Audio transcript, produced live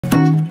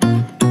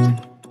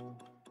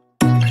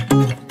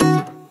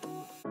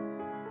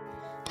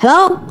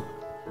Hello?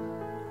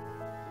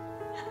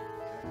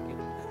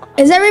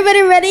 Is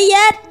everybody ready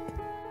yet?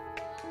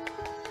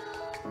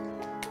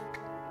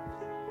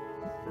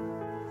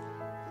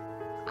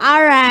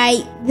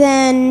 Alright,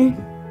 then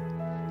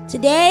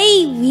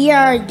today we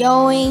are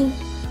going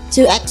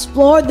to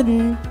explore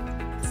the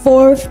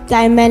fourth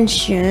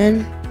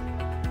dimension.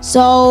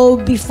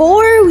 So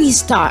before we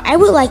start, I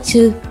would like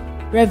to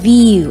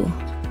review.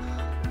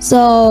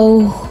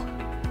 So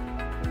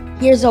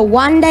here's a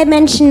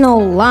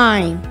one-dimensional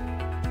line.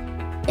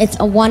 It's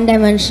a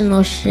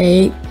one-dimensional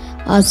shape,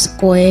 a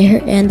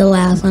square, and the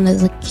last one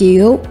is a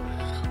cube.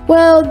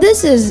 Well,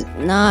 this is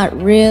not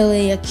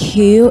really a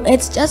cube.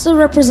 It's just a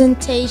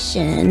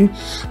representation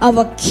of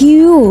a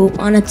cube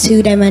on a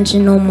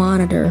two-dimensional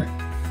monitor.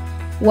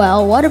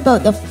 Well, what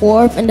about the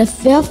fourth and the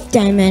fifth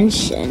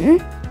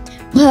dimension?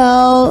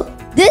 Well,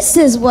 this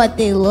is what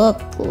they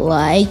look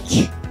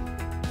like.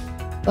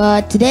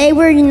 But today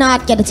we're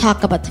not going to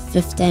talk about the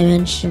fifth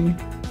dimension.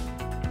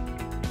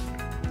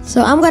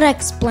 So I'm going to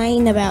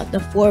explain about the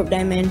fourth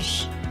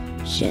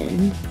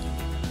dimension.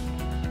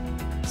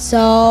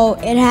 So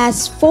it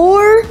has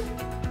four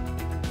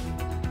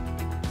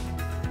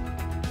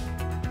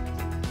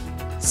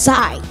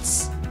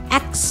sides: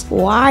 X,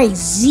 Y,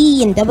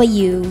 Z, and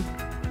W.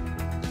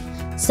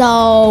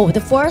 So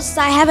the fourth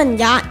side I haven't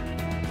got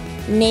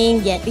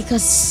named yet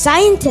because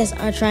scientists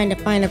are trying to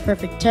find a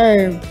perfect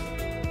term.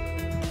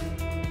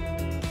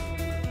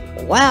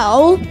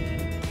 Well,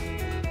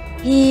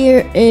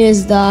 here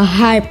is the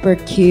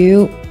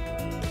hypercube.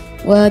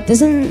 Well, it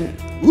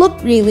doesn't look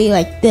really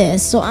like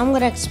this, so I'm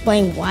gonna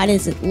explain why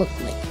does it look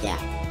like that.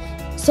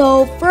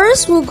 So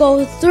first we'll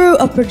go through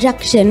a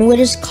projection which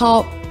is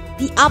called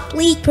the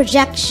oblique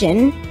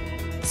projection.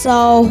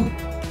 So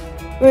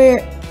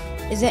where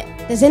is it?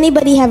 Does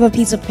anybody have a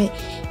piece of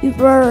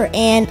paper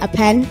and a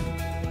pen?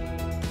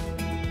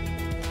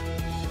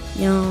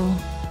 No.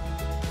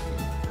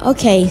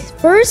 Okay,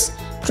 first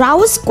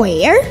draw a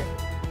square,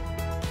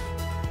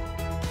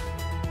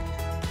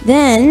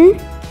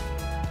 then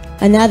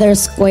another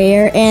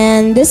square,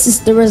 and this is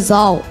the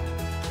result.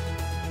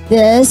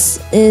 This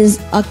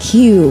is a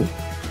cube.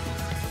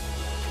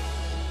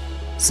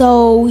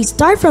 So we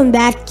start from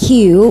that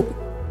cube,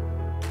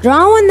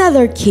 draw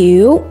another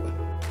cube,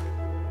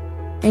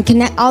 and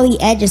connect all the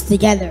edges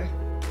together.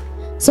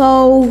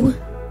 So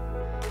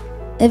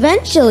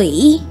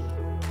eventually,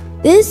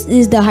 this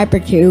is the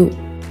hypercube,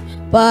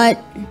 but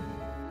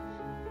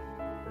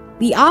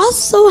we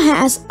also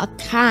has a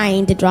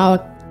kind to draw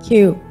a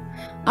cube.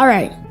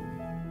 Alright.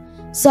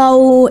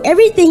 So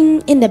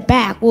everything in the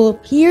back will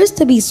appears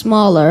to be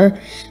smaller.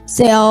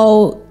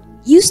 So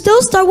you still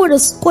start with a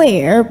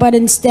square, but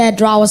instead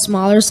draw a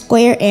smaller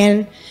square,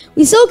 and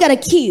we still get a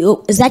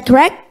cube. Is that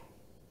correct?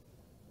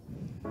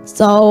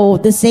 So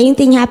the same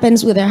thing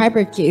happens with a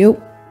hypercube.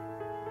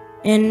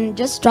 And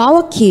just draw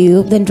a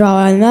cube, then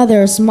draw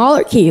another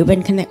smaller cube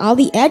and connect all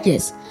the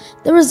edges.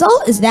 The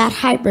result is that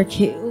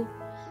hypercube.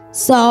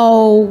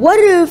 So what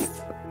if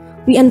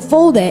we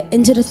unfold it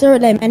into the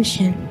third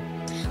dimension?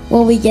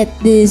 Well, we get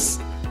this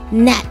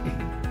net.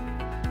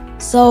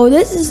 So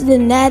this is the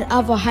net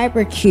of a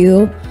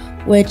hypercube,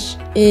 which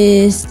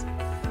is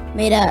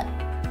made up.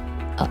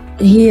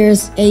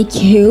 Here's 8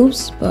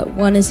 cubes, but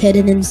one is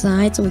hidden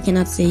inside, so we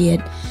cannot see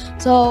it.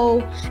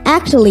 So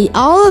actually,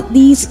 all of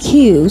these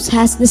cubes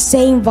has the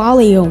same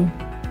volume.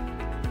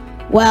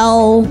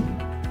 Well,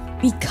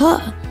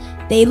 because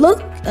they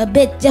look a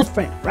bit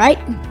different, right?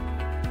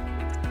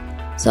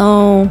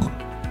 So,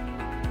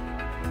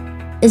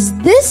 is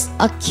this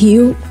a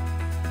cube?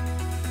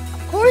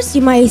 Of course,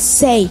 you might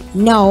say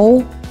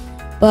no,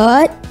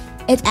 but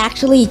it's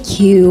actually a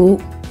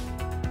cube.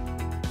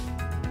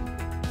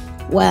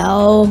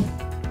 Well,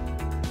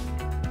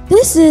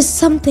 this is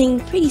something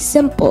pretty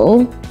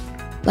simple.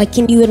 Like,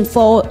 can you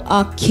unfold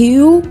a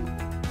cube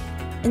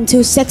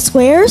into 6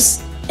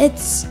 squares?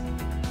 It's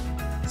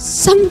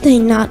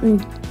something not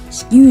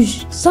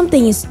usual.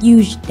 Something is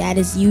that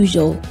is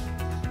usual.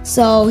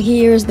 So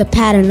here's the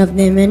pattern of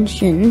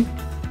dimension.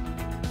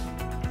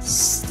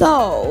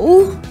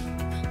 So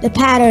the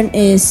pattern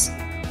is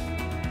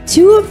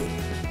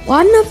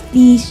all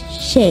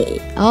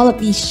of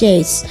these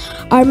shades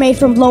are made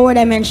from lower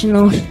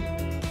dimensional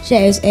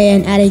shapes,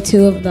 and added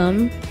 2 of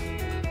them.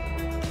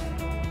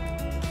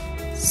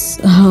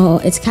 So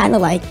it's kind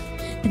of like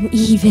an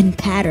even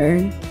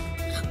pattern.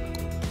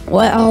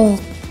 Well,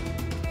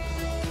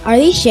 are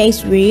these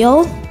shapes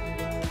real?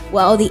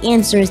 Well, the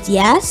answer is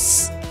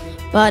yes,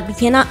 but we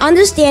cannot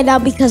understand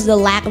that because of the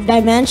lack of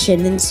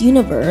dimension in this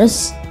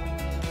universe.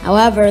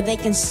 However, they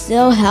can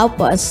still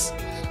help us.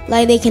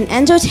 Like, they can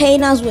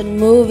entertain us with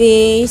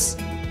movies,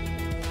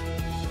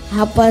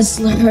 help us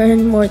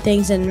learn more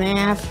things in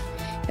math.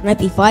 It might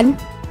be fun.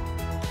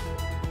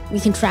 We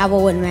can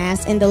travel with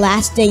math. And the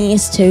last thing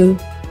is to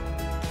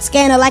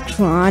scan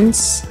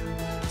electrons.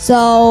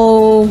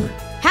 So,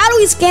 how do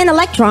we scan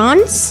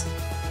electrons?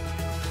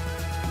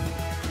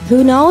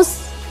 Who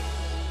knows?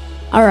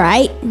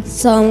 Alright,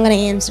 so I'm gonna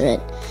answer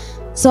it.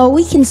 So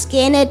we can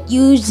scan it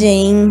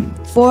using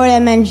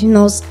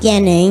 4-dimensional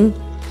scanning.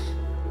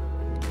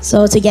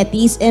 So to get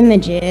these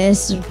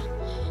images,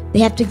 they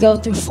have to go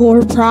through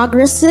 4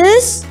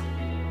 progresses,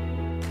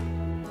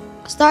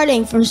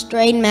 starting from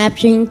straight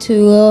matching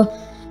to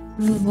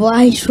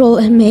visual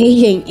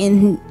imaging.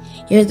 And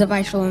here's the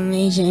visual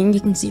imaging. You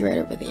can see right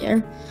over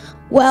there.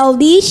 Well,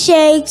 these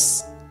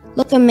shakes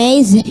look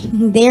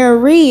amazing. They're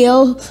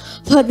real,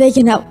 but they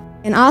can help,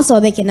 and also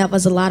they can help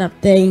us a lot of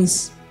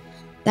things.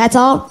 That's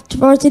all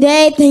for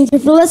today. Thank you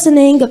for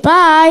listening.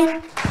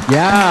 Goodbye.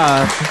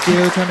 Yeah, thank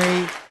you,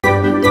 Tony.